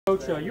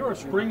Coach, you're a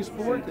spring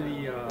sport. The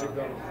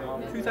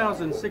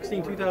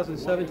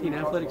 2016-2017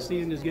 athletic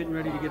season is getting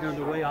ready to get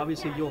underway.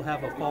 Obviously, you'll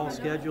have a fall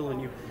schedule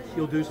and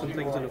you'll do some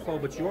things in the fall,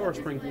 but you are a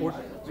spring sport.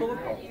 So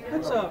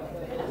let's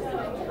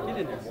get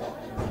in there.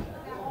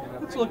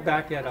 Let's look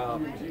back at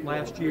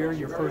last year,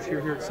 your first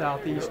year here at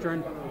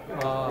Southeastern.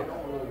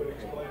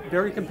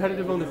 Very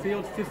competitive on the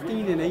field,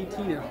 15 and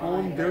 18 at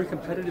home, very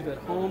competitive at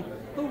home.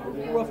 A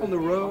little rough on the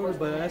road,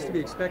 but that's to be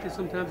expected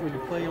sometimes when you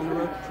play on the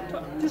road.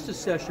 Just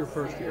assess your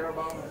first year.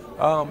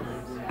 As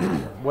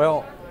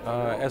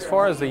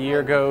far as the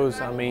year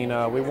goes, I mean,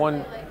 we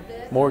won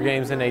more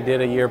games than they did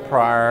a year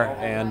prior,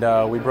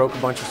 and we broke a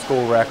bunch of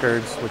school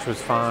records, which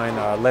was fine.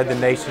 Led the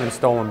nation in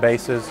stolen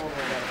bases.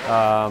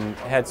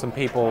 Had some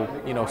people,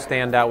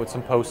 stand out with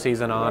some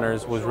postseason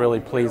honors. Was really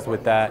pleased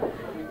with that.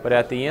 But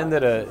at the end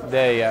of the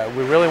day,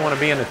 we really want to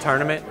be in the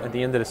tournament at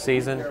the end of the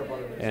season,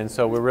 and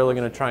so we're really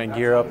going to try and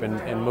gear up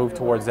and move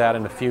towards that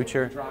in the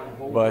future.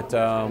 But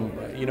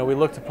we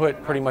look to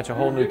put pretty much a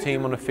whole new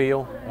team on the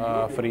field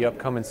for the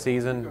upcoming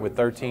season with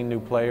 13 new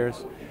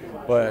players.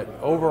 But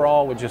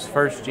overall, with just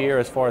first year,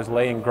 as far as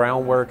laying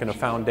groundwork and a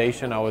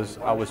foundation, I was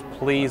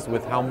pleased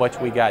with how much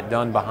we got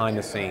done behind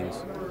the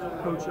scenes.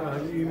 Coach,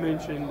 you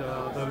mentioned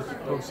those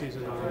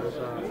postseason honors.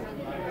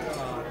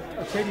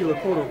 Katie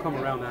LaCourte will come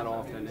around that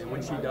often, and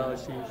when she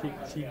does,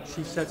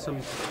 she sets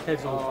some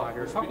heads on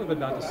fire. Talk a little bit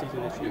about the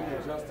season this year.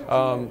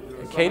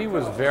 Katie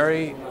was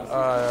very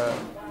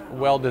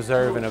well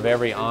deserving of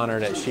every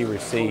honor that she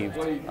received.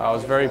 I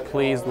was very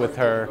pleased with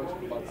her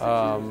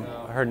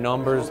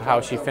numbers, how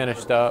she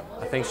finished up.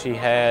 I think she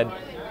had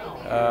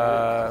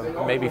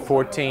maybe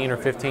 14 or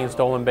 15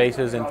 stolen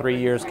bases in 3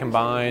 years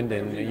combined,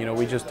 and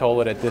we just told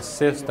her that this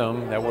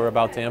system that we're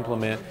about to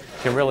implement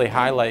can really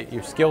highlight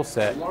your skill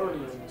set.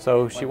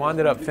 So she wound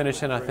up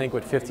finishing, I think,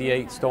 with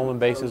 58 stolen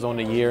bases on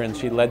the year, and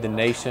she led the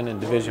nation in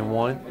Division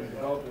I.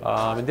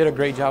 And did a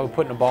great job of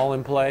putting the ball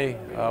in play.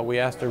 We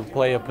asked her to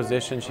play a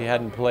position she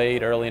hadn't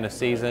played early in the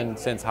season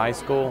since high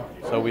school,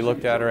 so we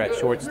looked at her at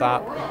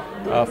shortstop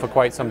for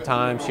quite some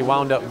time. She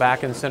wound up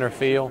back in center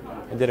field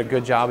and did a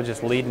good job of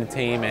just leading the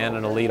team and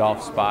in a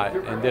leadoff spot,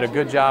 and did a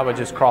good job of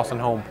just crossing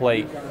home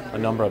plate a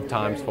number of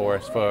times for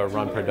us for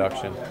run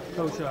production.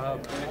 Coach,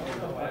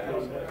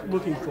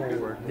 looking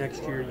forward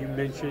next year, you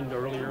mentioned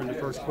earlier in the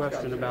first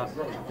question about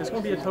it's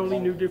going to be a totally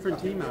new, different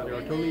team out there,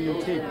 a totally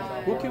new team.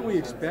 What can we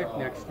expect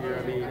next year?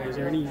 I mean, is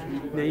there any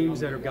names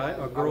that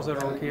are girls that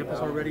are on campus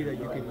already that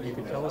you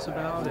can tell us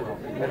about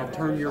and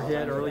turn your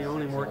head early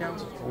on in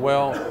workouts?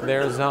 Well,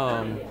 there's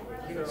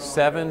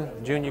 7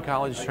 junior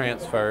college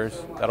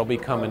transfers that'll be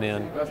coming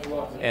in,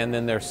 and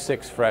then there's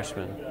 6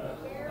 freshmen.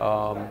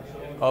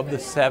 Of the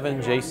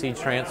 7 JC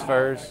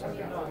transfers,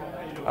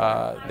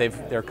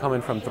 they're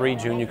coming from 3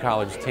 junior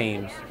college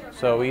teams.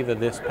 So either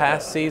this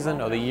past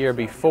season or the year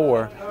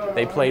before,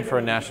 they played for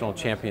a national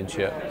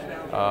championship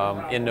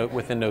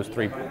within those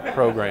 3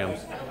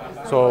 programs.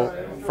 So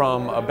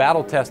from a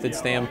battle-tested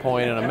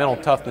standpoint and a mental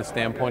toughness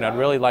standpoint, I'd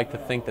really like to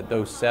think that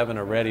those 7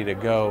 are ready to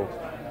go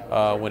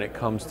when it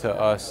comes to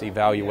us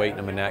evaluating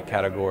them in that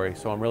category.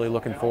 So I'm really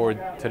looking forward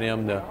to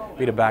them to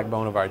be the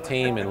backbone of our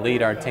team and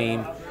lead our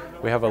team.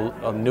 We have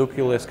a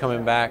nucleus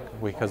coming back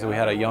because we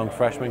had a young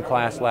freshman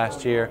class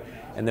last year,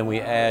 and then we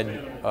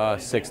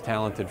add 6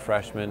 talented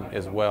freshmen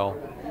as well.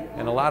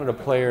 And a lot of the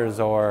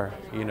players are,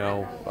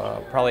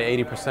 probably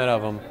 80%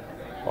 of them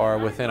are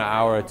within an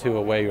hour or 2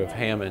 away of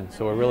Hammond.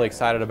 So we're really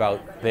excited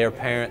about their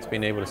parents,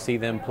 being able to see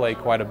them play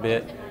quite a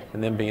bit,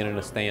 and then being in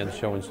the stands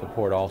showing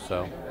support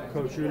also.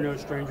 Coach, you're no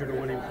stranger to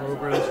winning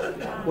programs.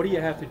 What do you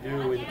have to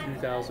do in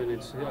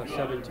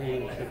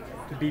 2017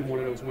 to be one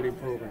of those winning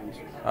programs?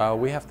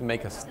 We have to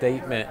make a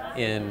statement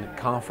in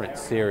conference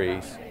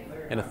series,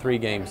 in a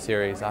 3-game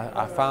series.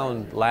 I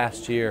found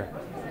last year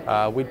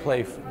we'd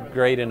play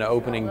great in the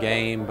opening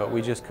game, but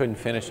we just couldn't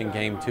finish in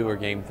game 2 or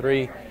game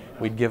 3.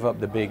 We'd give up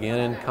the big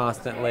inning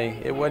constantly.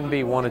 It wouldn't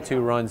be 1 or 2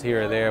 runs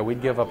here or there.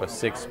 We'd give up a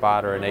 6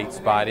 spot or an 8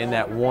 spot in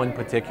that one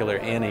particular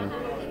inning,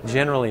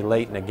 generally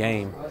late in the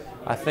game.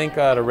 I think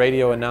the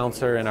radio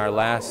announcer in our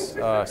last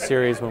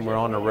series when we're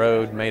on the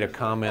road made a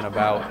comment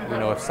about,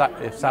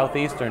 if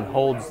Southeastern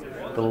holds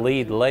the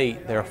lead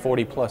late, they're a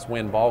 40-plus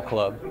win ball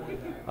club.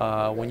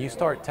 When you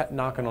start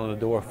knocking on the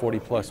door of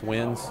 40-plus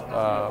wins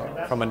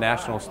from a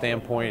national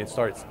standpoint, it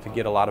starts to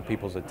get a lot of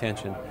people's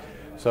attention.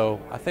 So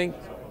I think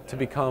to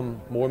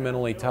become more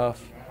mentally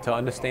tough, to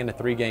understand the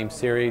 3-game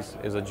series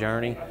is a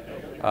journey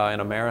and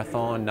a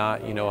marathon,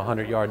 not a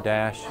 100-yard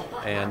dash,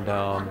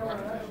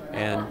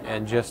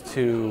 and just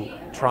to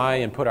try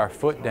and put our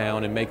foot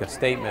down and make a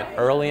statement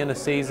early in the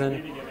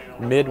season,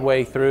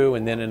 midway through,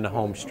 and then in the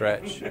home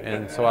stretch.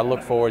 And so I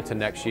look forward to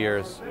next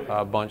year's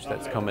bunch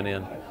that's coming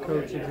in.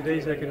 Coach, in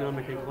today's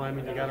economic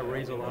climate, you got to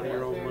raise a lot of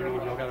your own money,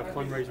 and you've got a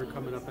fundraiser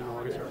coming up in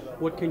August.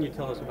 What can you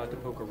tell us about the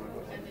Poker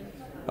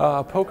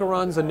Run? Poker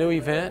Run's a new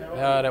event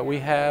that we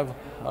have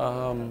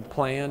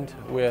planned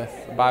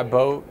by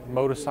boat,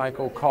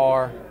 motorcycle,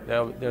 car.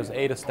 There's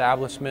 8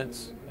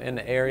 establishments in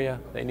the area.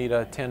 They need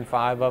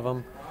 10-5 of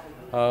them.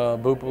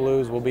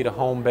 Boopaloos will be the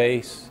home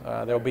base.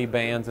 There'll be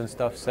bands and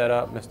stuff set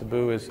up. Mr.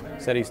 Boo has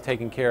said he's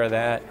taking care of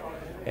that.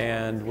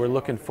 And we're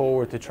looking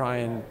forward to try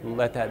and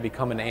let that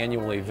become an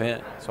annual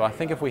event. So I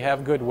think if we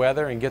have good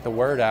weather and get the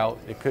word out,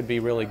 it could be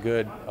really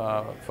good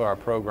for our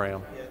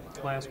program.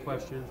 Last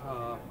question,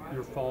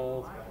 your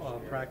fall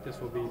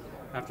practice will be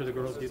after the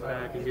girls get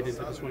back and get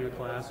into the swinger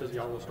classes.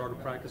 Y'all will start a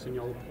practice and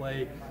y'all will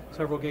play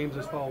several games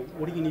this fall.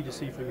 What do you need to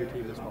see from your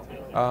team this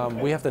fall?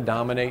 We have to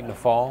dominate in the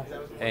fall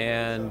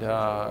and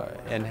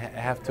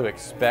have to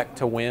expect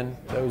to win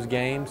those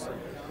games.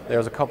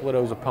 There's a couple of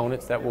those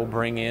opponents that we'll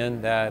bring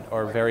in that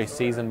are very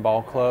seasoned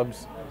ball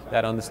clubs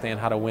that understand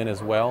how to win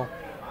as well.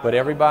 But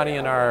everybody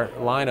in our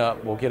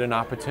lineup will get an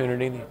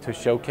opportunity to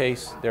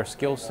showcase their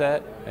skill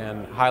set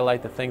and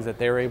highlight the things that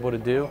they're able to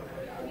do.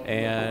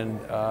 And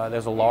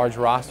there's a large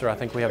roster. I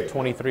think we have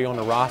 23 on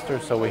the roster,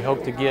 so we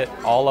hope to get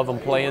all of them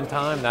playing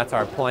time. That's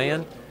our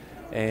plan,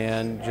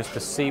 and just to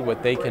see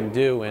what they can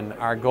do. And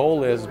our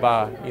goal is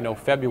by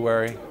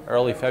February,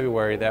 early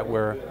February, that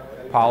we're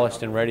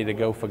polished and ready to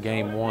go for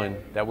game one,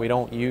 that we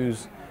don't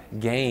use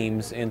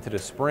games into the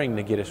spring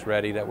to get us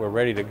ready, that we're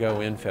ready to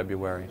go in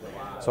February.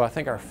 So I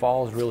think our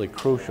fall is really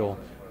crucial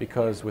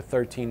because with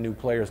 13 new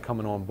players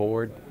coming on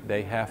board,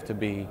 they have to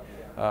be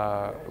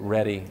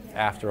ready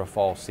after a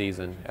fall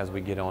season as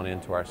we get on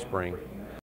into our spring.